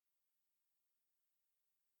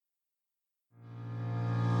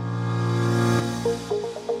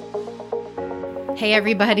Hey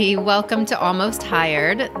everybody, welcome to Almost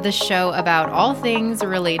Hired, the show about all things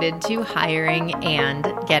related to hiring and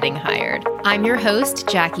getting hired. I'm your host,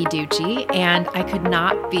 Jackie Ducci, and I could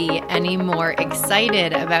not be any more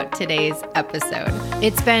excited about today's episode.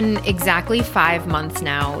 It's been exactly 5 months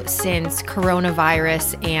now since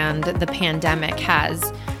coronavirus and the pandemic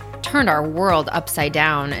has turned our world upside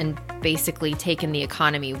down and basically taken the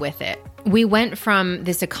economy with it. We went from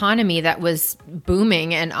this economy that was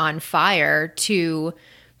booming and on fire to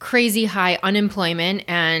crazy high unemployment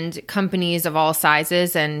and companies of all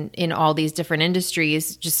sizes and in all these different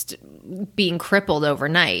industries just being crippled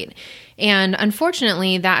overnight. And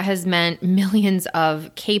unfortunately, that has meant millions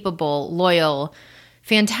of capable, loyal,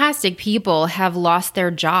 fantastic people have lost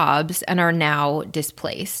their jobs and are now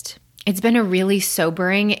displaced. It's been a really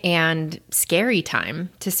sobering and scary time,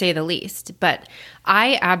 to say the least. But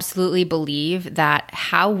I absolutely believe that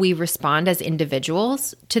how we respond as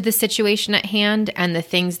individuals to the situation at hand and the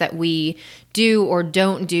things that we do or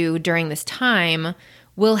don't do during this time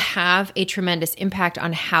will have a tremendous impact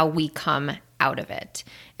on how we come out of it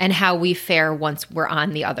and how we fare once we're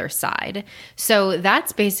on the other side. So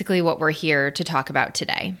that's basically what we're here to talk about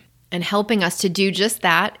today. And helping us to do just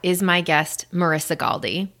that is my guest, Marissa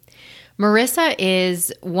Galdi. Marissa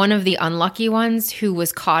is one of the unlucky ones who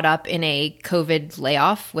was caught up in a COVID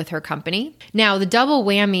layoff with her company. Now, the double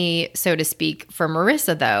whammy, so to speak, for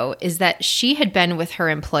Marissa, though, is that she had been with her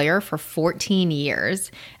employer for 14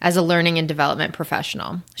 years as a learning and development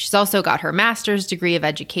professional. She's also got her master's degree of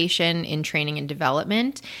education in training and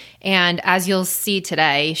development. And as you'll see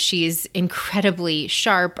today, she's incredibly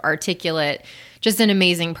sharp, articulate, just an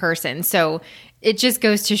amazing person. So it just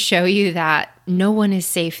goes to show you that no one is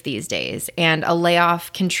safe these days, and a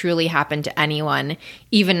layoff can truly happen to anyone,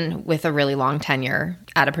 even with a really long tenure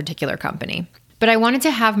at a particular company. But I wanted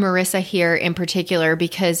to have Marissa here in particular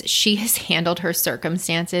because she has handled her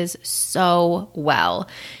circumstances so well,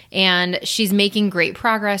 and she's making great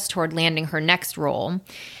progress toward landing her next role.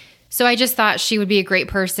 So I just thought she would be a great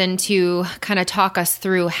person to kind of talk us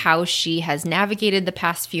through how she has navigated the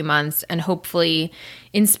past few months and hopefully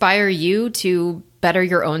inspire you to better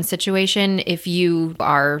your own situation if you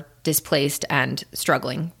are displaced and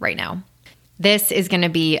struggling right now. This is going to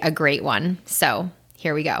be a great one. So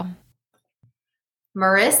here we go.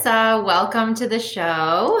 Marissa, welcome to the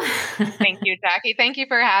show. Thank you, Jackie. Thank you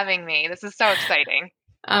for having me. This is so exciting.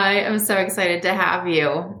 I am so excited to have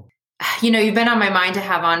you. You know, you've been on my mind to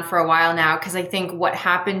have on for a while now because I think what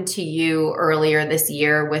happened to you earlier this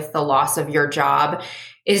year with the loss of your job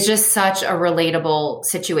is just such a relatable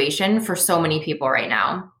situation for so many people right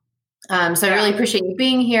now. So I really appreciate you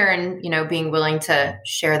being here and, being willing to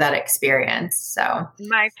share that experience. So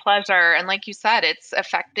my pleasure. And like you said, it's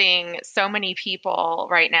affecting so many people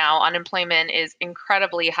right now. Unemployment is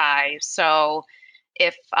incredibly high. So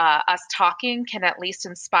if us talking can at least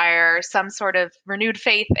inspire some sort of renewed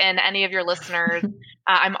faith in any of your listeners,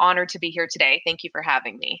 I'm honored to be here today. Thank you for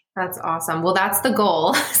having me. That's awesome. Well, that's the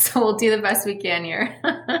goal. So we'll do the best we can here.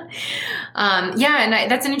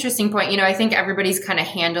 That's an interesting point. I think everybody's kind of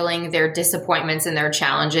handling their disappointments and their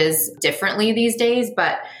challenges differently these days.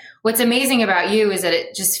 But what's amazing about you is that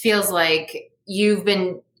it just feels like you've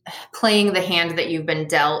been playing the hand that you've been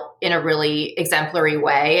dealt in a really exemplary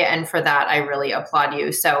way. And for that, I really applaud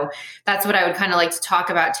you. So that's what I would kind of like to talk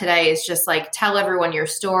about today is just like tell everyone your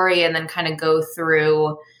story and then kind of go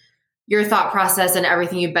through your thought process and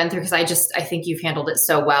everything you've been through. Cause I think you've handled it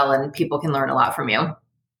so well and people can learn a lot from you.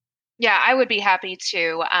 Yeah, I would be happy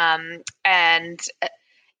to. And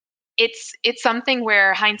it's something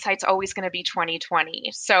where hindsight's always going to be 2020.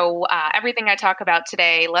 So everything I talk about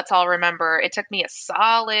today, let's all remember, it took me a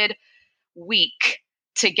solid week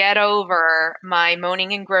to get over my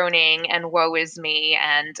moaning and groaning and woe is me.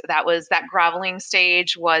 And that groveling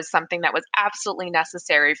stage was something that was absolutely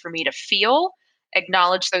necessary for me to feel,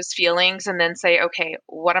 acknowledge those feelings, and then say, okay,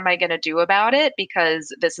 what am I going to do about it? Because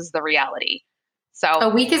this is the reality. So a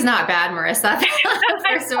week is not bad, Marissa.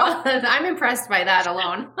 First of all, I'm impressed by that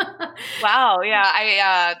alone. Wow. Yeah.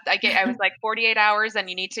 I was like 48 hours and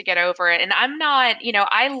you need to get over it. And I'm not,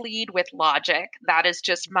 I lead with logic. That is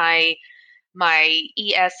just my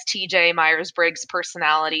ESTJ Myers-Briggs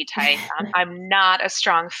personality type. I'm not a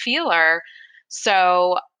strong feeler.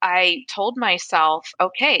 So I told myself,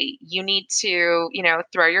 okay, you need to,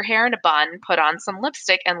 throw your hair in a bun, put on some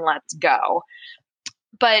lipstick and let's go.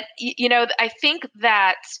 But, I think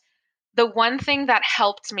that the one thing that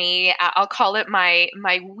helped me, I'll call it my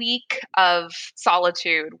week of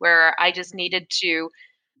solitude, where I just needed to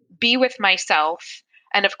be with myself.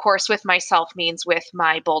 And of course, with myself means with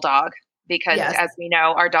my bulldog, because Yes. as we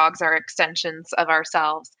know, our dogs are extensions of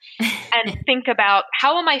ourselves, and think about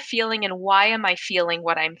how am I feeling and why am I feeling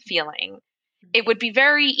what I'm feeling? It would be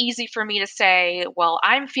very easy for me to say, well,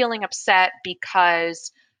 I'm feeling upset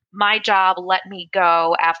because my job let me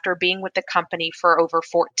go after being with the company for over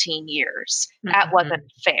 14 years. That wasn't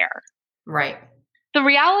fair. Right. The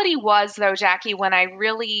reality was, though, Jackie, when I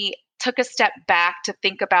really took a step back to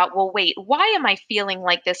think about, well, wait, why am I feeling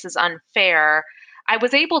like this is unfair? I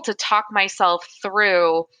was able to talk myself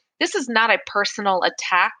through this is not a personal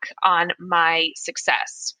attack on my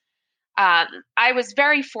success. I was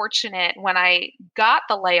very fortunate when I got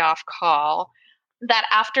the layoff call that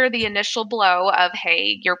after the initial blow of,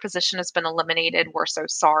 hey, your position has been eliminated, we're so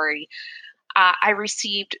sorry. I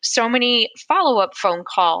received so many follow up phone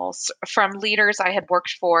calls from leaders I had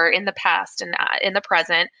worked for in the past and in the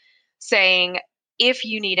present saying, if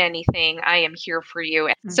you need anything, I am here for you.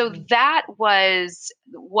 So that was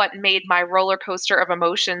what made my roller coaster of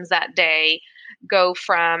emotions that day go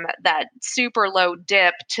from that super low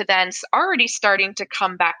dip to then already starting to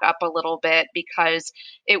come back up a little bit because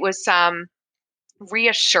it was some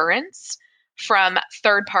reassurance from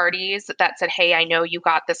third parties that said, hey, I know you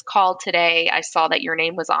got this call today. I saw that your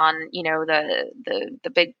name was on,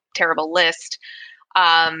 the big terrible list.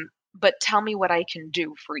 But tell me what I can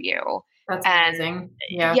do for you. That's and amazing.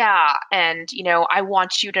 Yeah. And, I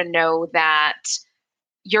want you to know that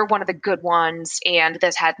you're one of the good ones. And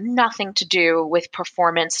this had nothing to do with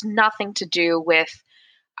performance, nothing to do with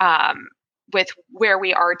where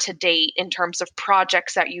we are to date in terms of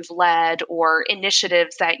projects that you've led or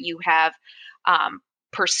initiatives that you have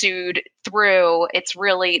pursued through. It's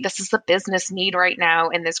really, this is the business need right now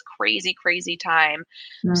in this crazy, crazy time.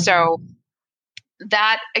 So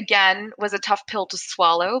that again was a tough pill to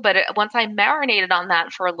swallow, but once I marinated on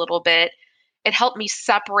that for a little bit, it helped me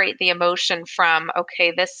separate the emotion from,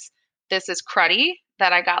 okay, this is cruddy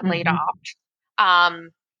that I got laid off.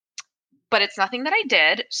 But it's nothing that I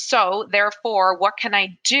did. So therefore, what can I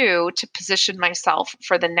do to position myself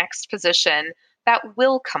for the next position that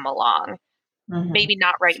will come along? Maybe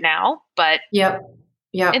not right now, but in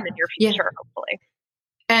the near future, hopefully.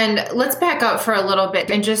 And let's back up for a little bit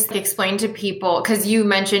and just explain to people, because you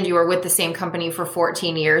mentioned you were with the same company for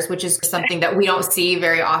 14 years, which is something that we don't see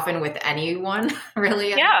very often with anyone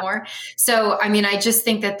really anymore. So, I mean, I just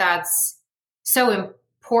think that that's so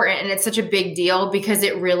important and it's such a big deal because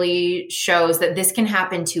it really shows that this can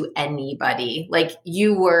happen to anybody. Like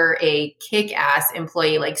you were a kick-ass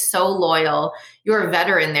employee, like so loyal. You're a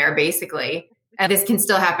veteran there basically, and this can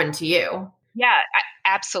still happen to you. Yeah,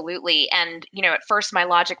 absolutely. And, at first my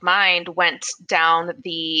logic mind went down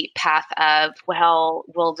the path of, well,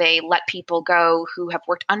 will they let people go who have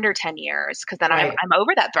worked under 10 years? Because then I'm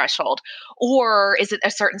over that threshold. Or is it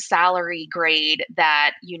a certain salary grade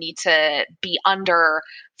that you need to be under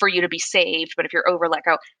for you to be saved? But if you're over, let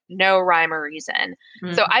go. No rhyme or reason.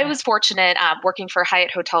 So I was fortunate working for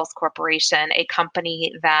Hyatt Hotels Corporation, a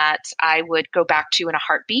company that I would go back to in a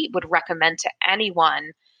heartbeat, would recommend to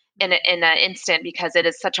anyone in an instant because it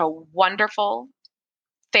is such a wonderful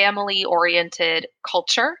family-oriented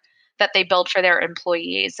culture that they build for their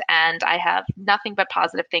employees. And I have nothing but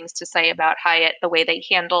positive things to say about Hyatt, the way they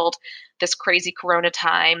handled this crazy Corona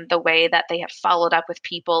time, the way that they have followed up with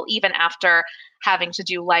people, even after having to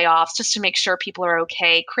do layoffs, just to make sure people are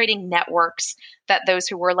okay, creating networks that those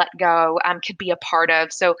who were let go could be a part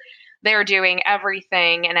of. So they're doing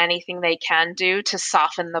everything and anything they can do to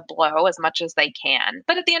soften the blow as much as they can.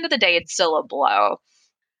 But at the end of the day, it's still a blow.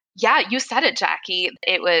 Yeah, you said it, Jackie.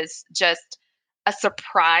 It was just a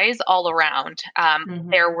surprise all around.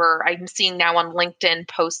 I'm seeing now on LinkedIn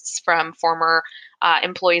posts from former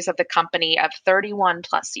employees of the company of 31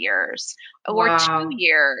 plus years or 2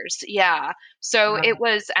 years. Yeah. So it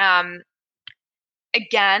was,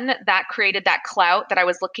 again, that created that clout that I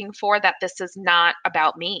was looking for, that this is not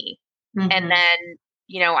about me. And then,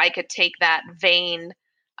 I could take that vain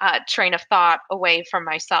train of thought away from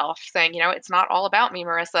myself saying, it's not all about me,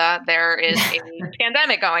 Marissa. There is a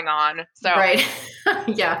pandemic going on. So,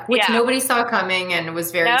 which nobody saw coming and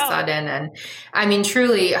was very sudden. And I mean,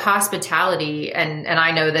 truly hospitality. And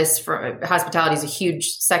I know this from hospitality is a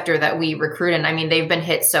huge sector that we recruit in. I mean, they've been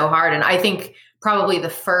hit so hard. And I think probably the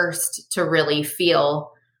first to really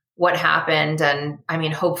feel what happened. And I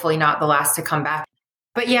mean, hopefully not the last to come back.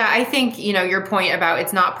 But yeah, I think, your point about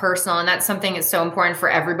it's not personal, and that's something that's so important for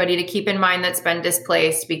everybody to keep in mind that's been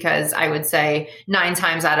displaced, because I would say 9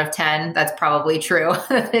 times out of 10, that's probably true.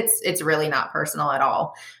 It's really not personal at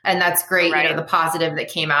all. And that's great. Right. The positive that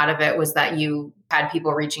came out of it was that you had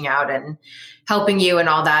people reaching out and helping you and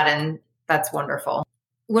all that. And that's wonderful.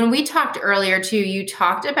 When we talked earlier too, you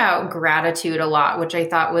talked about gratitude a lot, which I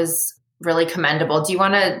thought was really commendable. Do you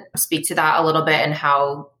want to speak to that a little bit and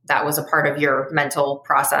how that was a part of your mental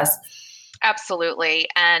process? Absolutely.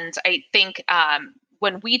 And I think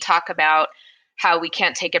when we talk about how we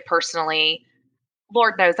can't take it personally,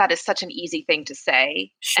 Lord knows that is such an easy thing to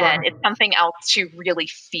say. Sure. And it's something else to really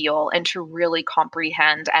feel and to really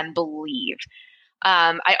comprehend and believe.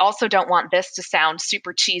 I also don't want this to sound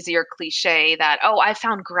super cheesy or cliche that, oh, I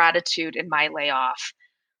found gratitude in my layoff.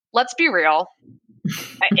 Let's be real.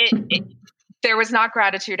 There was not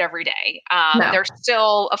gratitude every day. No. There's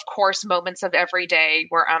still, of course, moments of every day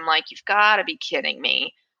where I'm like, you've got to be kidding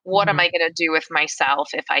me. What am I going to do with myself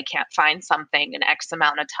if I can't find something in X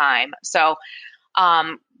amount of time? So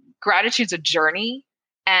gratitude's a journey,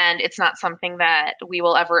 and it's not something that we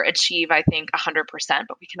will ever achieve, I think, 100%,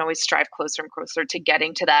 but we can always strive closer and closer to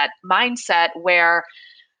getting to that mindset where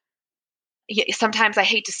sometimes I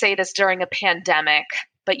hate to say this during a pandemic,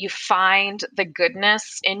 but you find the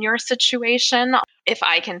goodness in your situation. If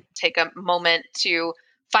I can take a moment to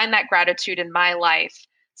find that gratitude in my life,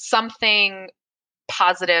 something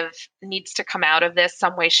positive needs to come out of this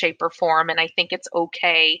some way, shape, or form. And I think it's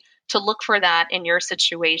okay to look for that in your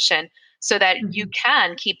situation so that you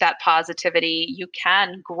can keep that positivity. You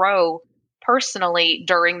can grow personally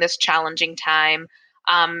during this challenging time.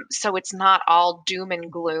 So it's not all doom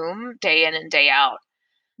and gloom day in and day out.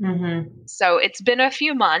 So it's been a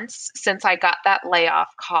few months since I got that layoff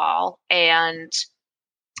call, and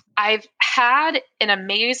I've had an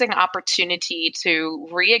amazing opportunity to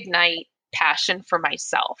reignite passion for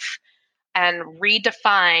myself and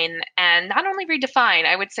redefine, and not only redefine,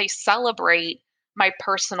 I would say celebrate my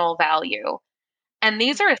personal value. And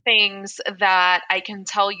these are things that I can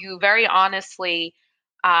tell you very honestly,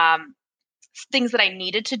 things that I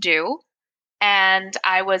needed to do. And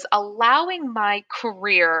I was allowing my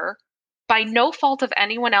career, by no fault of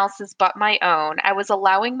anyone else's but my own, I was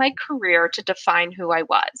allowing my career to define who I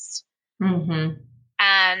was.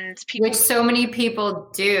 And people, which so many people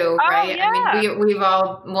do, right? Yeah. I mean, we've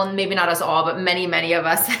all, well, maybe not us all, but many, many of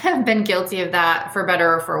us have been guilty of that for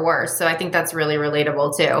better or for worse. So I think that's really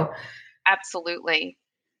relatable too. Absolutely.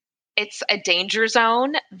 It's a danger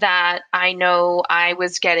zone that I know I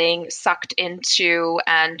was getting sucked into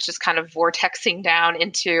and just kind of vortexing down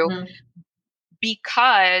into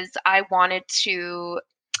because I wanted to,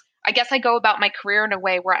 I guess I go about my career in a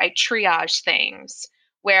way where I triage things,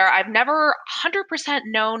 where I've never 100%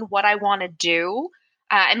 known what I want to do.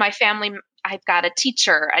 In my family, I've got a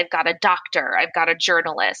teacher, I've got a doctor, I've got a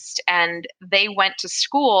journalist, and they went to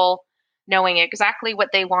school knowing exactly what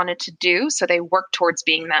they wanted to do. So they worked towards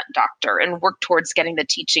being that doctor and worked towards getting the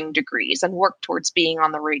teaching degrees and worked towards being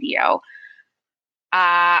on the radio.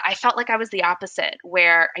 I felt like I was the opposite,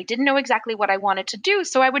 where I didn't know exactly what I wanted to do.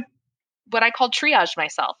 So I would, what I call triage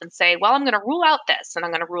myself and say, well, I'm going to rule out this and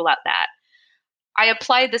I'm going to rule out that. I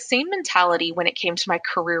applied the same mentality when it came to my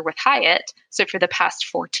career with Hyatt. So for the past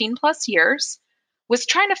 14 plus years, was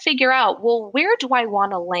trying to figure out, well, where do I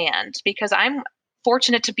want to land? Because I'm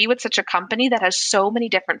fortunate to be with such a company that has so many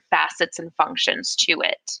different facets and functions to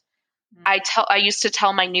it. I used to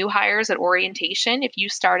tell my new hires at orientation, if you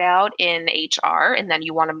start out in HR and then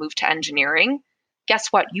you want to move to engineering, guess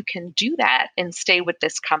what? You can do that and stay with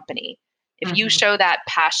this company. If you show that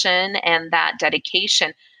passion and that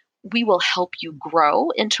dedication, we will help you grow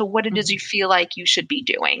into what it is you feel like you should be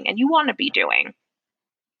doing and you want to be doing.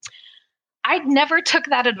 I never took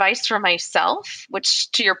that advice for myself,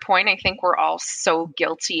 which to your point, I think we're all so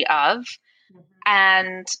guilty of.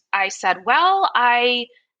 And I said, well, I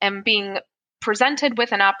am being presented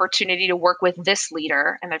with an opportunity to work with this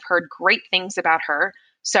leader, and I've heard great things about her.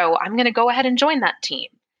 So I'm going to go ahead and join that team.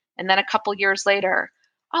 And then a couple years later,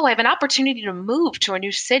 oh, I have an opportunity to move to a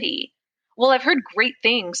new city. Well, I've heard great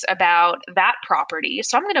things about that property,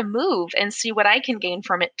 so I'm going to move and see what I can gain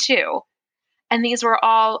from it too. And these were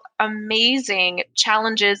all amazing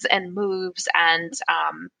challenges and moves and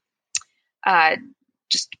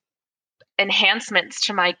just enhancements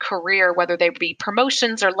to my career, whether they be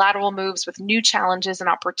promotions or lateral moves with new challenges and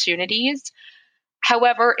opportunities.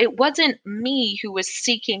 However, it wasn't me who was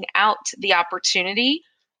seeking out the opportunity,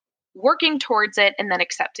 working towards it, and then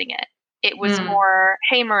accepting it. It was more,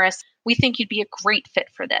 hey, Marissa, we think you'd be a great fit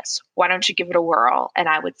for this. Why don't you give it a whirl? And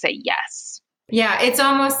I would say yes. Yeah, it's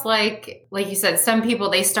almost like you said, some people,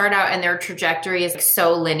 they start out and their trajectory is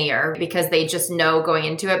so linear because they just know going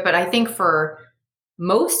into it. But I think for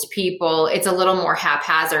most people, it's a little more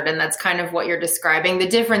haphazard. And that's kind of what you're describing. The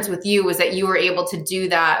difference with you was that you were able to do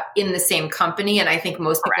that in the same company. And I think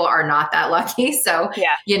most people are not that lucky. So,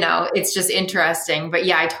 it's just interesting. But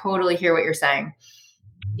yeah, I totally hear what you're saying.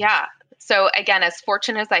 Yeah. So again, as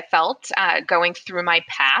fortunate as I felt going through my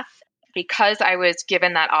path, because I was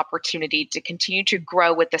given that opportunity to continue to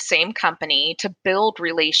grow with the same company, to build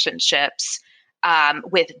relationships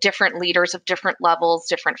with different leaders of different levels,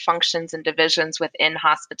 different functions and divisions within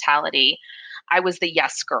hospitality, I was the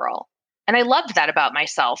yes girl. And I loved that about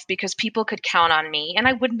myself because people could count on me and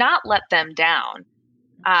I would not let them down.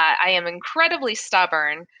 I am incredibly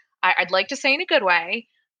stubborn. I'd like to say in a good way,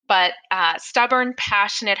 but stubborn,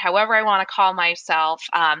 passionate, however I want to call myself.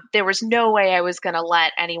 There was no way I was going to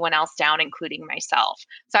let anyone else down, including myself.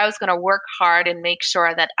 So I was going to work hard and make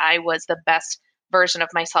sure that I was the best version of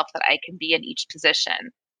myself that I can be in each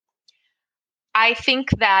position. I think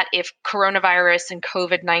that if coronavirus and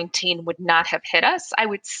COVID-19 would not have hit us, I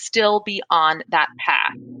would still be on that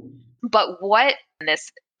path. But what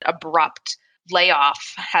this abrupt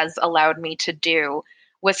layoff has allowed me to do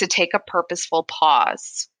was to take a purposeful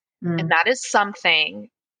pause. And Mm. that is something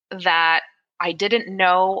that I didn't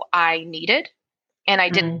know I needed and I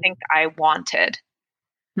didn't Mm. think I wanted.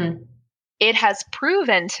 Mm. It has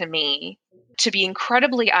proven to me to be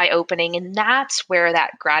incredibly eye opening. And that's where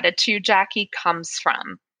that gratitude, Jackie, comes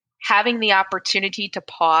from. Having the opportunity to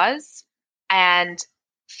pause and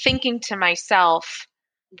thinking to myself,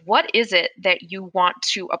 what is it that you want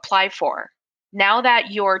to apply for? Now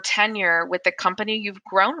that your tenure with the company you've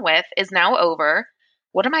grown with is now over,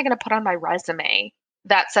 what am I going to put on my resume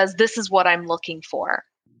that says this is what I'm looking for?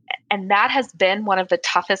 And that has been one of the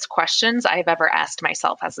toughest questions I've ever asked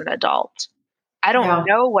myself as an adult. I don't Yeah.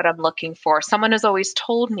 know what I'm looking for. Someone has always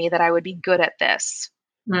told me that I would be good at this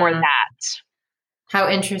or Mm. that. How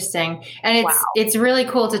interesting. And Wow. it's really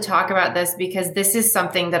cool to talk about this because this is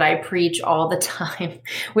something that I preach all the time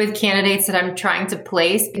with candidates that I'm trying to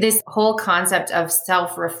place. This whole concept of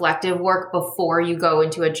self-reflective work before you go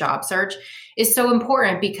into a job search is so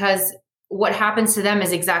important because what happens to them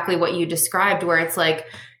is exactly what you described, where it's like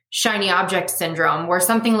shiny object syndrome, where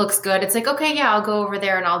something looks good. It's like, okay, yeah, I'll go over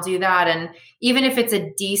there and I'll do that. And even if it's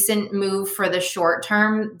a decent move for the short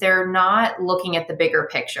term, they're not looking at the bigger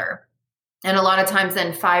picture. And a lot of times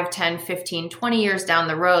then 5, 10, 15, 20 years down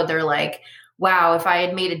the road, they're like, wow, if I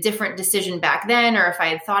had made a different decision back then, or if I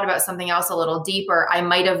had thought about something else a little deeper, I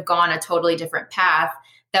might have gone a totally different path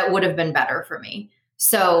that would have been better for me.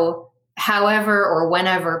 So however or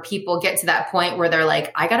whenever people get to that point where they're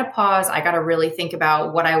like, I got to pause, I got to really think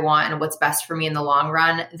about what I want and what's best for me in the long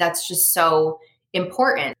run, that's just so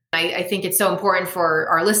important. I think it's so important for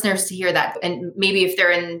our listeners to hear that. And maybe if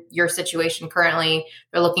they're in your situation currently,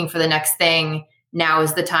 they're looking for the next thing, now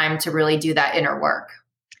is the time to really do that inner work.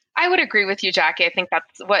 I would agree with you, Jackie. I think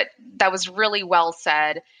that was really well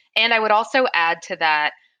said. And I would also add to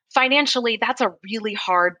that, financially, that's a really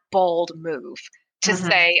hard, bold move to Mm-hmm.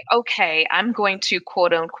 say, okay, I'm going to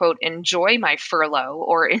quote unquote enjoy my furlough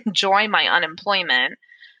or enjoy my unemployment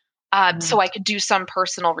Mm-hmm. so I could do some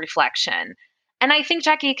personal reflection. And I think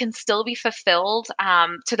Jackie, it can still be fulfilled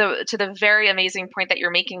to the very amazing point that you're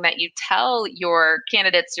making, that you tell your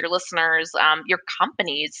candidates, your listeners, your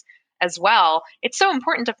companies as well. It's so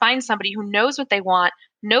important to find somebody who knows what they want,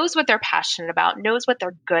 knows what they're passionate about, knows what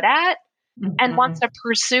they're good at, and wants Mm-hmm. to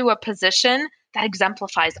pursue a position that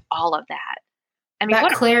exemplifies all of that. I mean, That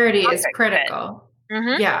what a clarity is perfect fit. critical.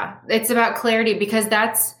 Hmm. Yeah, it's about clarity because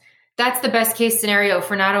that's the best case scenario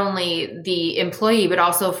for not only the employee but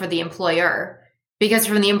also for the employer. Because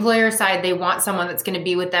from the employer side, they want someone that's going to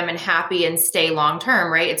be with them and happy and stay long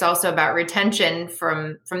term, right? It's also about retention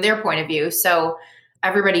from their point of view. So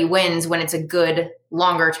everybody wins when it's a good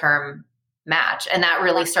longer term match, and that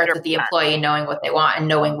really starts with the 100%. employee knowing what they want and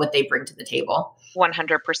knowing what they bring to the table.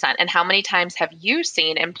 100%. And how many times have you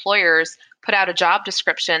seen employers put out a job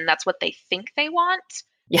description that's what they think they want?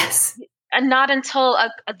 Yes. And not until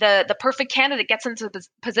the perfect candidate gets into the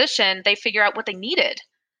position, they figure out what they needed,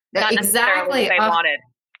 not necessarily what Exactly. they Oh, wanted.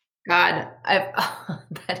 God,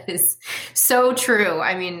 that is so true.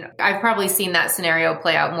 I mean, I've probably seen that scenario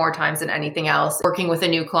play out more times than anything else. Working with a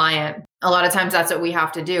new client, a lot of times that's what we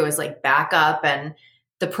have to do is like back up, and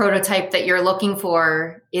the prototype that you're looking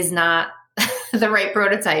for is not the right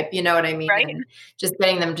prototype. You know what I mean? Right? And just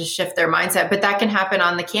getting them to shift their mindset. But that can happen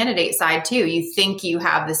on the candidate side too. You think you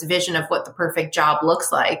have this vision of what the perfect job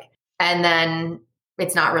looks like, and then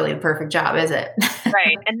it's not really the perfect job, is it?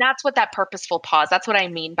 Right. And that's what that purposeful pause, that's what I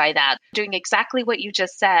mean by that. Doing exactly what you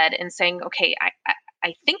just said and saying, okay,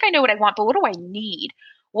 I think I know what I want, but what do I need?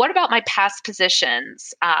 What about my past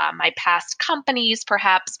positions, my past companies,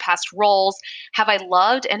 perhaps past roles? Have I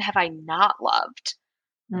loved and have I not loved?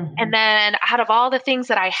 And Mhm. then out of all the things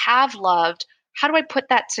that I have loved, how do I put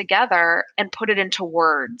that together and put it into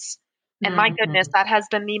words? And my goodness, Mhm. that has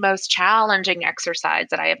been the most challenging exercise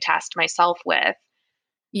that I have tasked myself with.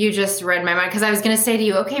 You just read my mind because I was going to say to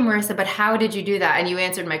you, okay, Marissa, but how did you do that? And you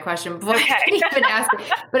answered my question before I Okay. could even ask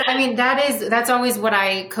it. But I mean, that's always what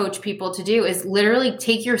I coach people to do is literally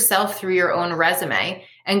take yourself through your own resume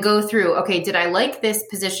and go through, okay, did I like this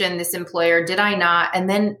position, this employer? Did I not? And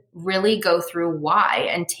then really go through why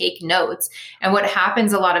and take notes. And what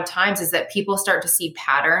happens a lot of times is that people start to see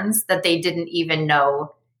patterns that they didn't even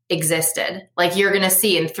know existed. Like you're going to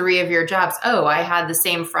see in 3 of your jobs, oh, I had the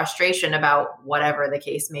same frustration about whatever the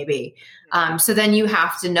case may be. So then you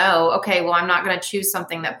have to know, okay, well, I'm not going to choose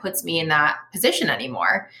something that puts me in that position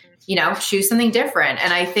anymore. Choose something different.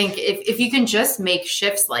 And I think if you can just make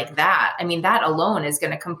shifts like that, I mean, that alone is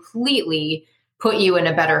going to completely put you in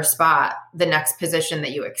a better spot the next position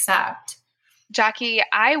that you accept. Jackie,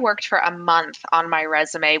 I worked for a month on my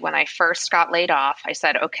resume when I first got laid off. I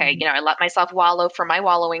said, okay, I let myself wallow for my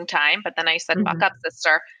wallowing time, but then I said, buck up,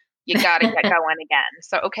 sister. You got to get going again.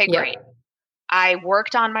 So, okay, great. Yep. I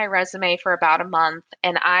worked on my resume for about a month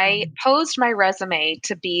and I posed my resume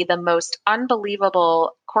to be the most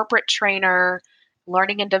unbelievable corporate trainer,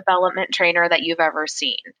 learning and development trainer that you've ever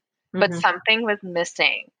seen. But something was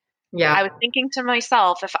missing. Yeah. I was thinking to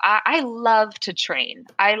myself, if I love to train,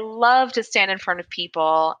 I love to stand in front of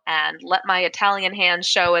people and let my Italian hands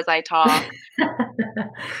show as I talk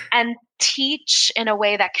and teach in a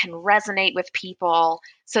way that can resonate with people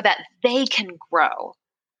so that they can grow.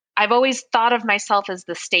 I've always thought of myself as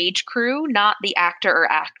the stage crew, not the actor or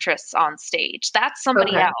actress on stage. That's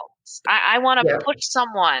somebody Okay. else. I want to Yeah. push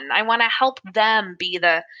someone. I want to help them be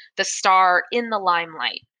the star in the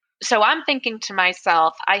limelight. So I'm thinking to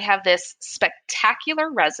myself, I have this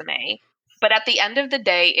spectacular resume, but at the end of the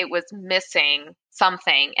day, it was missing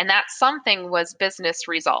something. And that something was business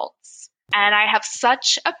results. And I have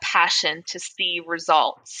such a passion to see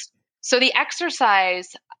results. So the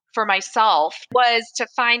exercise for myself was to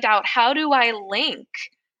find out, how do I link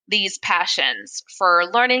these passions for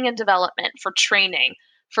learning and development, for training,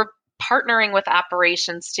 for partnering with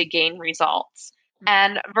operations to gain results.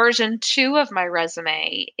 And version 2 of my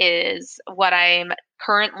resume is what I'm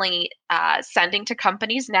currently sending to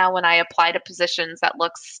companies now when I apply to positions that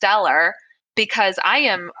look stellar, because I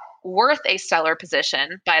am worth a stellar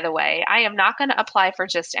position, by the way. I am not going to apply for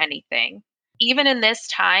just anything. Even in this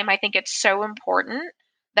time, I think it's so important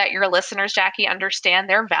that your listeners, Jackie, understand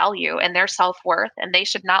their value and their self-worth, and they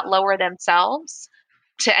should not lower themselves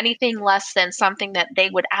to anything less than something that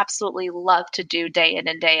they would absolutely love to do day in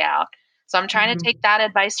and day out. So I'm trying to take that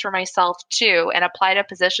advice for myself too and apply to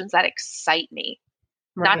positions that excite me,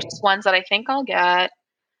 not Right. just ones that I think I'll get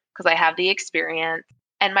because I have the experience.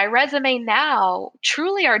 And my resume now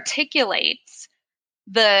truly articulates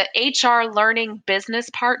the HR learning business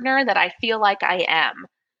partner that I feel like I am,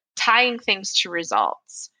 tying things to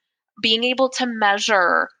results, being able to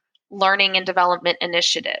measure learning and development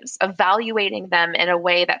initiatives, evaluating them in a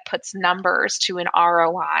way that puts numbers to an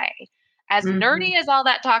ROI. As nerdy as all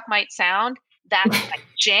that talk might sound, that's my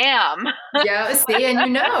jam. Yeah, see,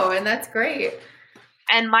 and that's great.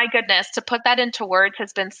 And my goodness, to put that into words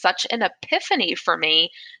has been such an epiphany for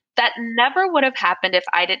me that never would have happened if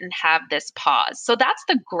I didn't have this pause. So that's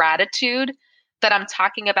the gratitude that I'm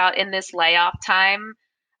talking about in this layoff time.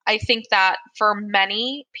 I think that for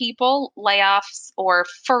many people, layoffs or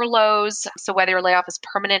furloughs, so whether your layoff is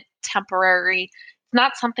permanent, temporary, it's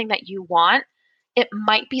not something that you want. It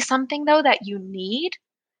might be something, though, that you need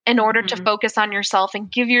in order to focus on yourself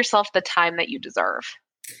and give yourself the time that you deserve.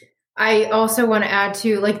 I also want to add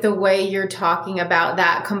to like the way you're talking about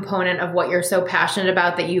that component of what you're so passionate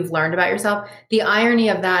about that you've learned about yourself. The irony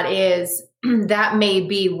of that is that may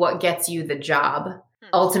be what gets you the job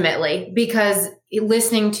ultimately, because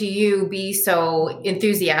listening to you be so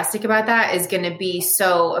enthusiastic about that is going to be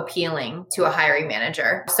so appealing to a hiring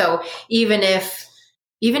manager. So even if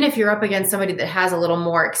you're up against somebody that has a little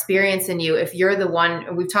more experience than you, if you're the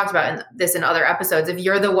one, we've talked about this in other episodes, if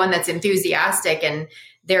you're the one that's enthusiastic and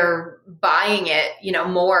they're buying it,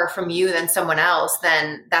 more from you than someone else,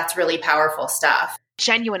 then that's really powerful stuff.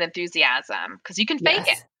 Genuine enthusiasm, because you can fake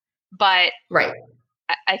it. But right.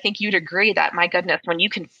 I think you'd agree that, my goodness, when you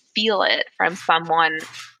can feel it from someone,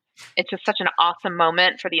 it's just such an awesome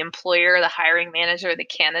moment for the employer, the hiring manager, the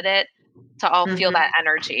candidate to all feel that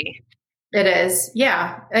energy. It is.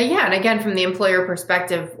 Yeah. And again, from the employer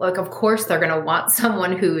perspective, like, of course, they're going to want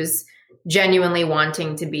someone who's genuinely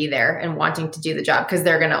wanting to be there and wanting to do the job because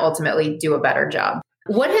they're going to ultimately do a better job.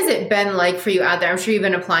 What has it been like for you out there? I'm sure you've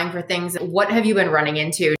been applying for things. What have you been running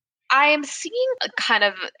into? I am seeing kind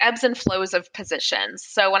of ebbs and flows of positions.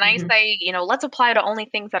 So when I say, let's apply to only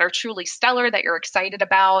things that are truly stellar, that you're excited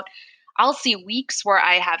about, I'll see weeks where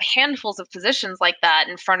I have handfuls of positions like that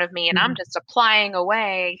in front of me, and I'm Mhm. just applying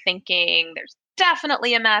away, thinking there's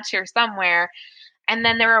definitely a match here somewhere. And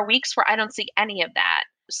then there are weeks where I don't see any of that.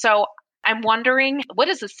 So I'm wondering, what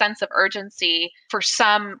is the sense of urgency for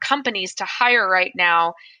some companies to hire right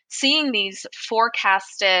now, seeing these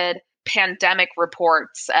forecasted pandemic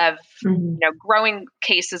reports of Mhm. growing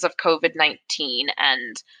cases of COVID-19?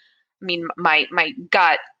 And I mean, my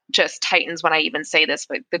gut just tightens when I even say this,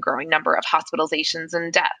 but the growing number of hospitalizations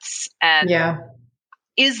and deaths. And Yeah.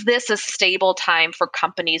 is this a stable time for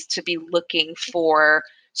companies to be looking for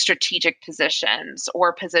strategic positions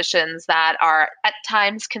or positions that are at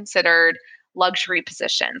times considered luxury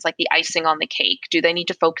positions, like the icing on the cake? Do they need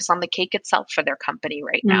to focus on the cake itself for their company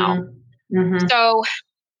right now? Mhm. Mhm. So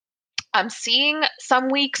I'm seeing some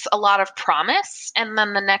weeks a lot of promise, and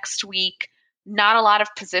then the next week, not a lot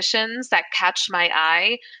of positions that catch my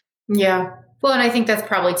eye. Yeah. Well, and I think that's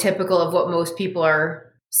probably typical of what most people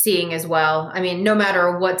are seeing as well. I mean, no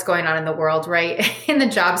matter what's going on in the world, right? In the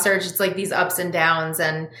job search, it's like these ups and downs.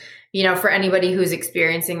 And, for anybody who's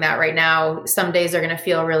experiencing that right now, some days are going to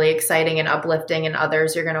feel really exciting and uplifting, and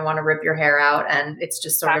others you're going to want to rip your hair out. And it's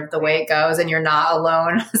just sort of the way Exactly. it goes, and you're not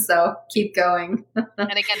alone. So keep going. And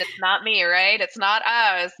again, it's not me, right? It's not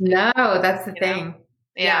us. It's, No, that's the you know, thing.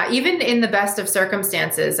 yeah. Yeah, even in the best of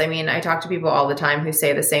circumstances. I mean, I talk to people all the time who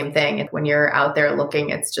say the same thing. When you're out there looking,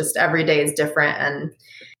 it's just every day is different, and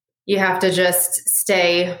you have to just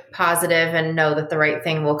stay positive and know that the right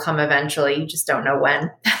thing will come eventually. You just don't know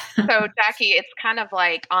when. So, Jackie, it's kind of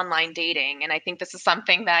like online dating. And I think this is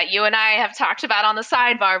something that you and I have talked about on the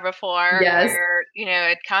sidebar before, Yes. where,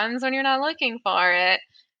 it comes when you're not looking for it.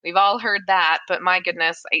 We've all heard that. But my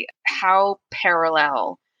goodness, how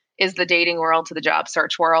parallel is the dating world to the job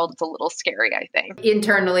search world? It's a little scary, I think.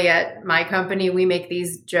 Internally at my company, we make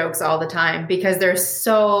these jokes all the time because there's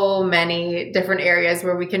so many different areas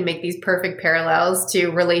where we can make these perfect parallels to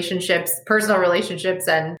relationships, personal relationships,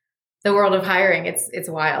 and the world of hiring. It's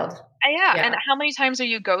wild. Yeah. Yeah. And how many times are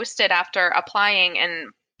you ghosted after applying and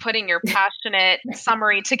putting your passionate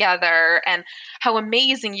summary together and how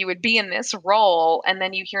amazing you would be in this role, and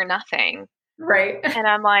then you hear nothing? Right. And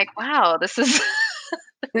I'm like, wow, this is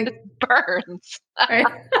this burns. Right.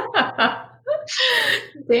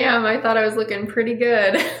 Damn, I thought I was looking pretty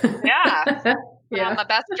good. Yeah, put on Yeah. the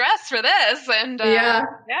best dress for this, and Yeah.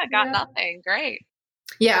 yeah, got Yeah. nothing. Great.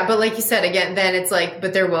 Yeah. But like you said, again, then it's like,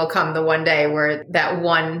 but there will come the one day where that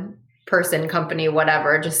one person, company,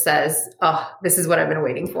 whatever, just says, oh, this is what I've been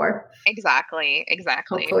waiting for. Exactly.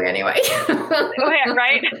 Hopefully, anyway. Yeah,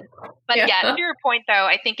 right. But yeah, Yeah. to your point though,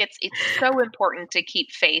 I think it's so important to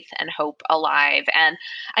keep faith and hope alive. And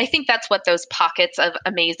I think that's what those pockets of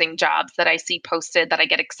amazing jobs that I see posted that I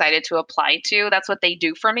get excited to apply to, that's what they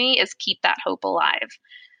do for me, is keep that hope alive.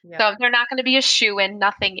 Yeah. So if they're not going to be a shoe-in,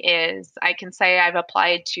 nothing is. I can say I've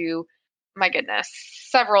applied to, my goodness,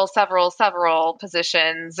 several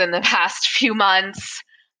positions in the past few months,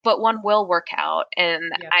 but one will work out.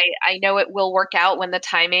 And Yeah. I know it will work out when the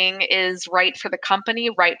timing is right for the company,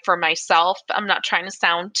 right for myself. I'm not trying to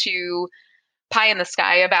sound too pie in the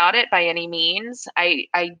sky about it by any means. I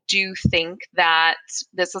do think that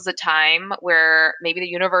this is a time where maybe the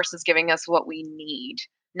universe is giving us what we need,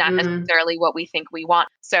 not Mm. necessarily what we think we want.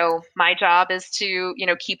 So my job is to,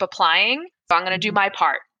 keep applying. So I'm going to do my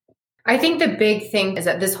part. I think the big thing is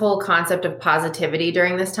that this whole concept of positivity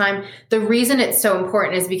during this time, the reason it's so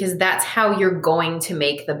important is because that's how you're going to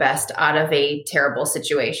make the best out of a terrible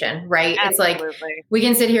situation, right? It's like Absolutely. we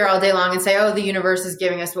can sit here all day long and say, oh, the universe is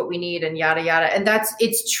giving us what we need and yada, yada. And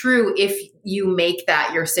it's true if you make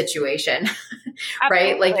that your situation,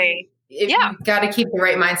 right? Like Absolutely. if Yeah. you got to keep the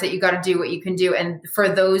right mindset, you got to do what you can do. And for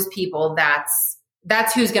those people,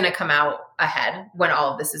 that's who's going to come out ahead when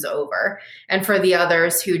all of this is over. And for the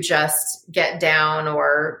others who just get down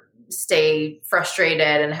or stay frustrated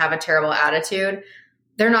and have a terrible attitude,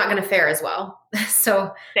 they're not going to fare as well.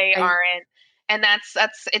 So They aren't. And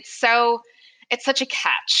it's such a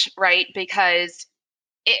catch, right? Because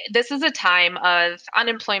this is a time of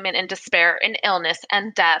unemployment and despair and illness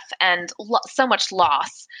and death and so much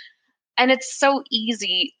loss. And it's so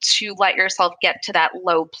easy to let yourself get to that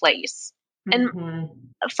low place. And Mhm.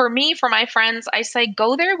 for me, for my friends, I say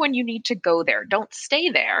go there when you need to go there. Don't stay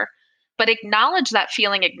there, but acknowledge that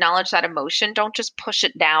feeling, acknowledge that emotion. Don't just push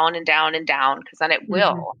it down and down and down, because then it Mhm.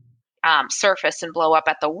 will surface and blow up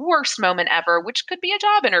at the worst moment ever, which could be a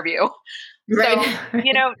job interview. Right.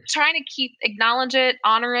 So, trying to acknowledge it,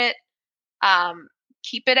 honor it,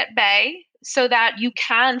 keep it at bay so that you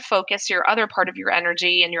can focus your other part of your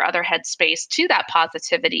energy and your other headspace to that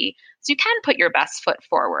positivity so you can put your best foot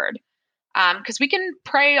forward. Because we can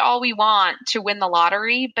pray all we want to win the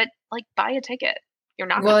lottery, but like buy a ticket. You're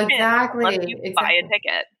not going to win unless you buy a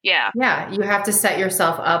ticket. Yeah. Yeah. You have to set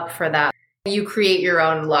yourself up for that. You create your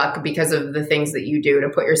own luck because of the things that you do to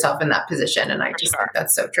put yourself in that position. And I just think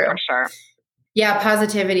that's so true. For sure. Yeah.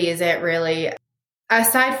 Positivity is it really.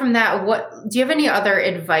 Aside from that, do you have any other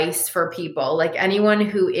advice for people? Like anyone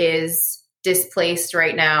who is displaced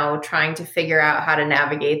right now, trying to figure out how to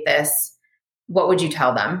navigate this, what would you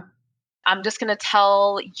tell them? I'm just going to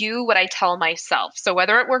tell you what I tell myself. So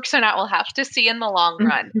whether it works or not, we'll have to see in the long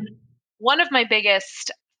run. One of my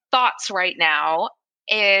biggest thoughts right now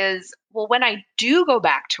is, well, when I do go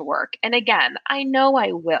back to work, and again, I know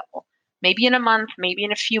I will, maybe in a month, maybe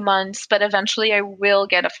in a few months, but eventually I will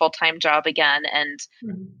get a full-time job again. And,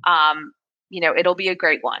 it'll be a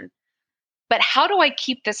great one. But how do I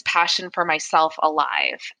keep this passion for myself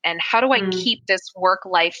alive? And how do I keep this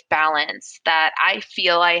work-life balance that I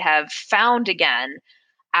feel I have found again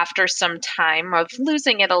after some time of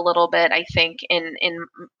losing it a little bit, I think, in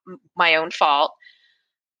my own fault?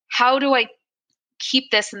 How do I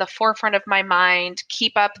keep this in the forefront of my mind,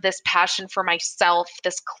 keep up this passion for myself,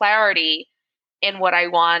 this clarity in what I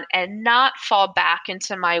want, and not fall back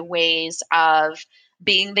into my ways of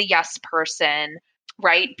being the yes person,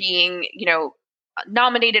 right? Being,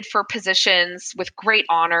 nominated for positions with great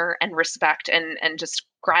honor and respect and just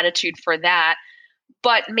gratitude for that.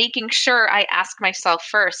 But making sure I ask myself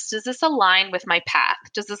first, does this align with my path?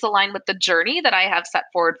 Does this align with the journey that I have set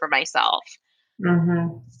forward for myself?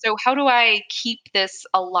 Mm-hmm. So how do I keep this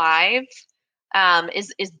alive?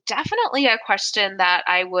 Is definitely a question that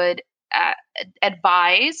I would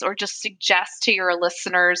advise or just suggest to your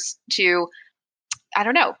listeners to,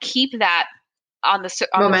 keep that on the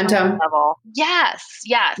momentum level. Yes,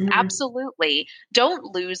 absolutely.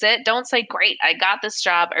 Don't lose it. Don't say, great, I got this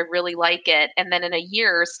job, I really like it. And then in a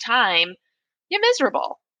year's time, you're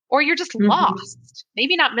miserable or you're just lost.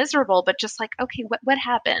 Maybe not miserable, but just like, okay, what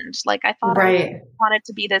happened? Like I thought I wanted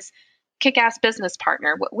to be this kick-ass business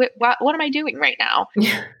partner. What am I doing right now?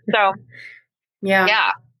 So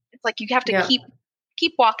yeah, it's like you have to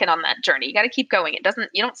keep walking on that journey. You got to keep going.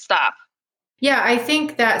 You don't stop. Yeah, I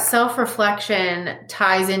think that self-reflection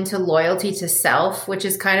ties into loyalty to self, which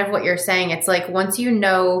is kind of what you're saying. It's like once you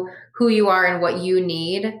know who you are and what you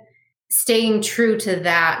need, staying true to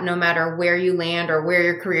that, no matter where you land or where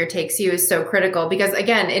your career takes you, is so critical. Because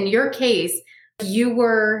again, in your case, you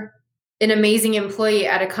were an amazing employee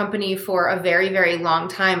at a company for a very, very long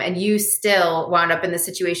time, and you still wound up in the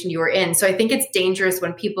situation you were in. So I think it's dangerous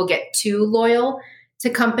when people get too loyal to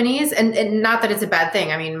companies, and not that it's a bad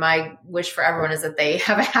thing. I mean, my wish for everyone is that they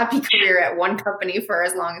have a happy career at one company for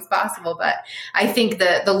as long as possible. But I think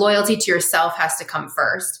the loyalty to yourself has to come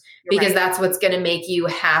first, because that's what's going to make you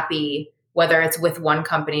happy, whether it's with one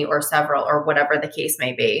company or several or whatever the case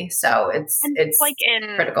may be. So it's like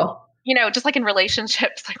critical. Just like in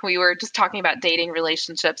relationships, like we were just talking about dating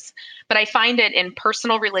relationships, but I find it in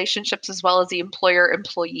personal relationships as well as the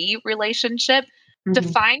employer-employee relationship.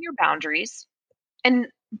 Define your boundaries and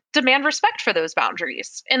demand respect for those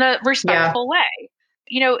boundaries in a respectful way.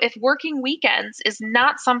 If working weekends is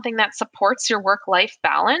not something that supports your work-life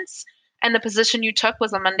balance, and the position you took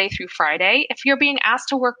was a Monday through Friday, if you're being asked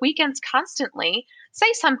to work weekends constantly,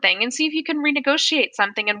 say something and see if you can renegotiate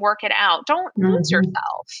something and work it out. Don't lose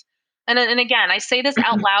yourself. And again, I say this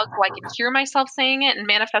out loud so I can hear myself saying it and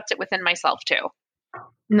manifest it within myself too.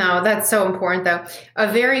 No, that's so important though.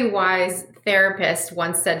 A very wise therapist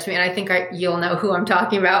once said to me, and I think you'll know who I'm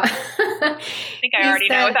talking about. I think I already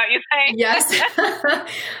know without you saying. Yes.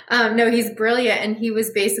 No, he's brilliant. And he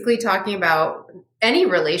was basically talking about any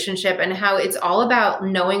relationship and how it's all about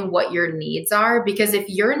knowing what your needs are. Because if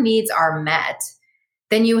your needs are met,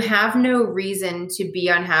 then you have no reason to be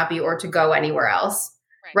unhappy or to go anywhere else.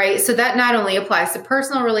 Right. So that not only applies to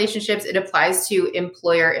personal relationships, it applies to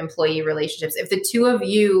employer-employee relationships. If the two of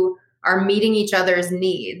you are meeting each other's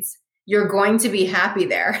needs, you're going to be happy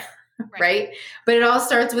there. Right. But it all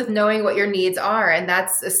starts with knowing what your needs are. And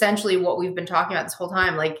that's essentially what we've been talking about this whole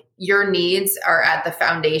time. Like your needs are at the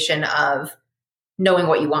foundation of knowing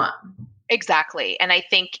what you want. Exactly. And I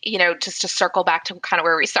think, just to circle back to kind of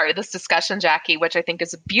where we started this discussion, Jackie, which I think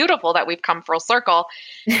is beautiful that we've come full circle,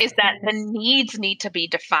 is that the needs need to be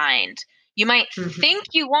defined. You might think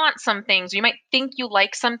you want some things, you might think you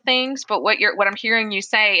like some things, but what I'm hearing you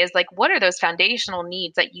say is like, what are those foundational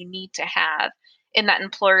needs that you need to have in that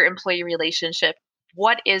employer-employee relationship?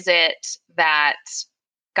 What is it that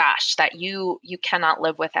you cannot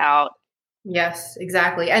live without? Yes,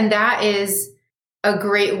 exactly. And that is a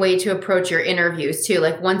great way to approach your interviews too.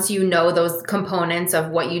 Like once you know those components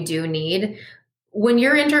of what you do need, when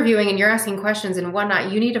you're interviewing and you're asking questions and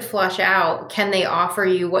whatnot, you need to flush out, can they offer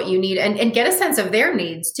you what you need, and get a sense of their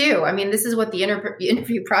needs too. I mean, this is what the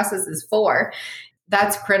interview process is for.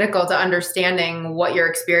 That's critical to understanding what your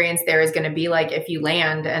experience there is going to be like if you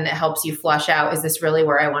land, and it helps you flush out, is this really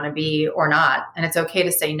where I want to be or not? And it's okay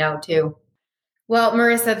to say no too. Well,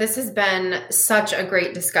 Marissa, this has been such a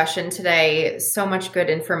great discussion today. So much good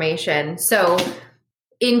information. So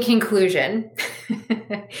in conclusion,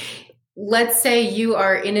 let's say you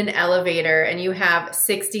are in an elevator and you have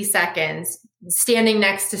 60 seconds standing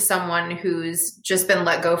next to someone who's just been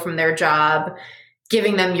let go from their job,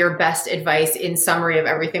 giving them your best advice in summary of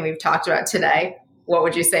everything we've talked about today. What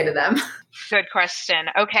would you say to them? Good question.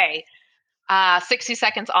 Okay. 60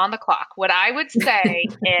 seconds on the clock. What I would say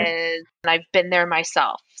is, and I've been there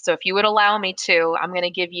myself. So if you would allow me to, I'm going to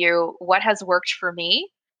give you what has worked for me.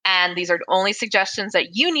 And these are only suggestions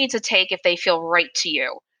that you need to take if they feel right to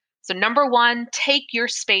you. So number one, take your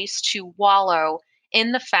space to wallow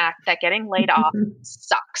in the fact that getting laid off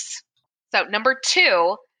sucks. So number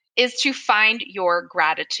two is to find your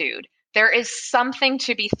gratitude. There is something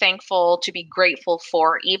to be thankful, to be grateful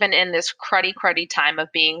for, even in this cruddy time of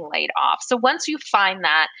being laid off. So once you find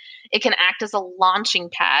that, it can act as a launching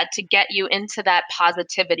pad to get you into that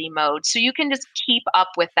positivity mode. So you can just keep up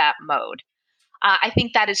with that mode. I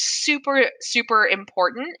think that is super, super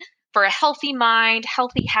important for a healthy mind,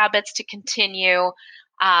 healthy habits to continue,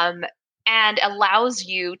 and allows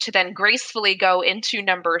you to then gracefully go into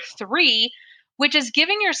number three, which is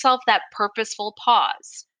giving yourself that purposeful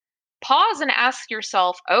pause. Pause and ask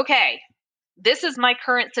yourself, okay, this is my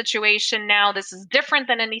current situation now. This is different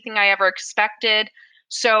than anything I ever expected.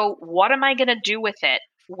 So what am I going to do with it?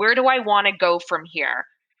 Where do I want to go from here?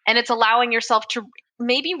 And it's allowing yourself to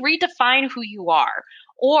maybe redefine who you are,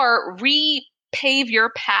 or repave your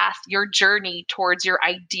path, your journey towards your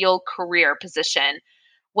ideal career position.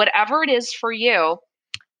 Whatever it is for you,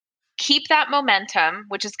 keep that momentum,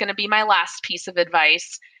 which is going to be my last piece of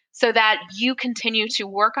advice, so that you continue to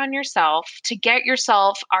work on yourself, to get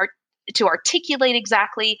yourself to articulate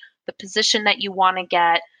exactly the position that you want to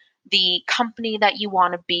get, the company that you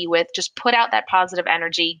want to be with. Just put out that positive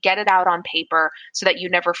energy, get it out on paper so that you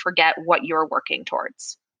never forget what you're working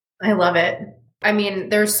towards. I love it. I mean,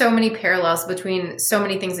 there's so many parallels between so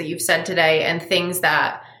many things that you've said today and things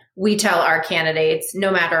that we tell our candidates,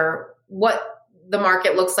 no matter what the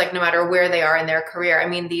market looks like, no matter where they are in their career. I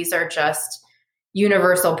mean, these are just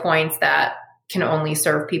universal points that can only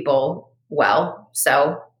serve people well.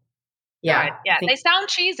 So, yeah. Right. Yeah, they sound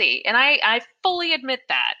cheesy, and I fully admit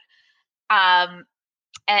that.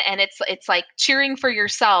 And it's like cheering for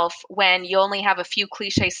yourself when you only have a few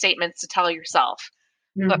cliche statements to tell yourself.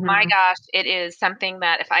 Mm-hmm. But my gosh, it is something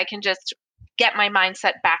that if I can just get my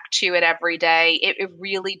mindset back to it every day, it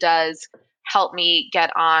really does help me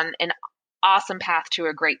get on an awesome path to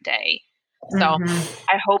a great day. So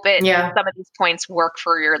I hope some of these points work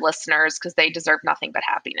for your listeners, because they deserve nothing but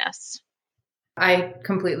happiness. I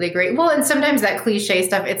completely agree. Well, and sometimes that cliche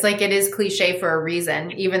stuff, it's like it is cliche for a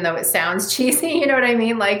reason, even though it sounds cheesy. You know what I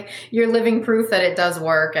mean? Like, you're living proof that it does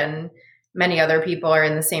work, and many other people are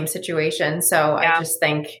in the same situation. So I just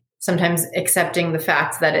think sometimes accepting the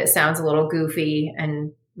fact that it sounds a little goofy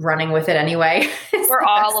and running with it anyway. We're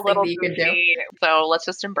all a little goofy, so let's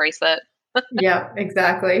just embrace it. Yeah,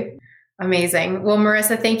 exactly. Amazing. Well,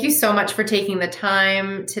 Marissa, thank you so much for taking the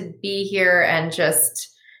time to be here and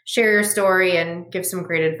just share your story and give some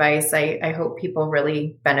great advice. I hope people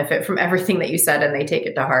really benefit from everything that you said and they take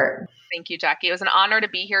it to heart. Thank you, Jackie. It was an honor to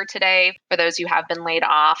be here today. For those who have been laid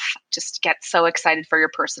off, just get so excited for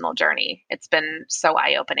your personal journey. It's been so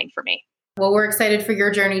eye-opening for me. Well, we're excited for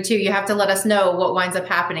your journey too. You have to let us know what winds up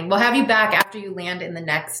happening. We'll have you back after you land in the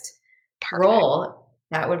next role.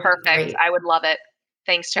 That would be great. I would love it.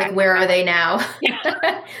 Thanks, Jackie. Like, where are they now?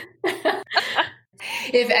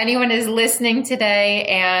 If anyone is listening today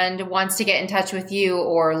and wants to get in touch with you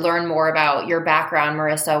or learn more about your background,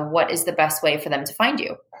 Marissa, what is the best way for them to find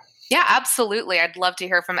you? Yeah, absolutely. I'd love to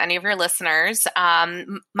hear from any of your listeners. My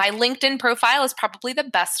LinkedIn profile is probably the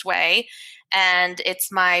best way, and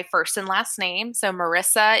it's my first and last name. So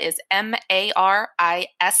Marissa is Marisa.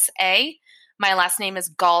 My last name is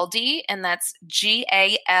Galdi, and that's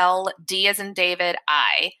Gald as in David,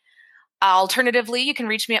 I. Alternatively, you can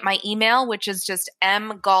reach me at my email, which is just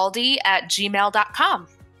mgaldi@gmail.com.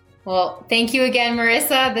 Well, thank you again,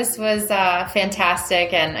 Marissa. This was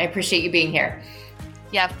fantastic, and I appreciate you being here.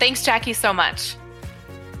 Yeah, thanks, Jackie, so much.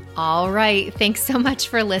 All right. Thanks so much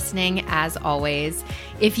for listening, as always.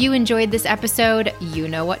 If you enjoyed this episode, you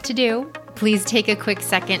know what to do. Please take a quick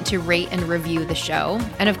second to rate and review the show.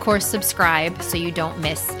 And of course, subscribe so you don't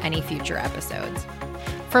miss any future episodes.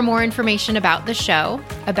 For more information about the show,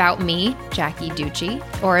 about me, Jackie Ducci,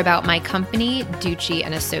 or about my company, Ducci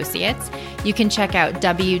 & Associates, you can check out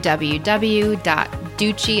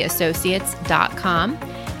www.ducciassociates.com.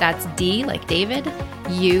 That's D like David,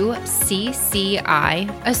 UCCI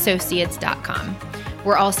Associates.com.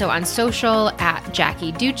 We're also on social at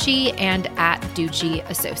Jackie Ducci and at Ducci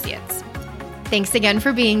Associates. Thanks again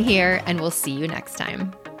for being here, and we'll see you next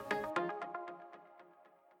time.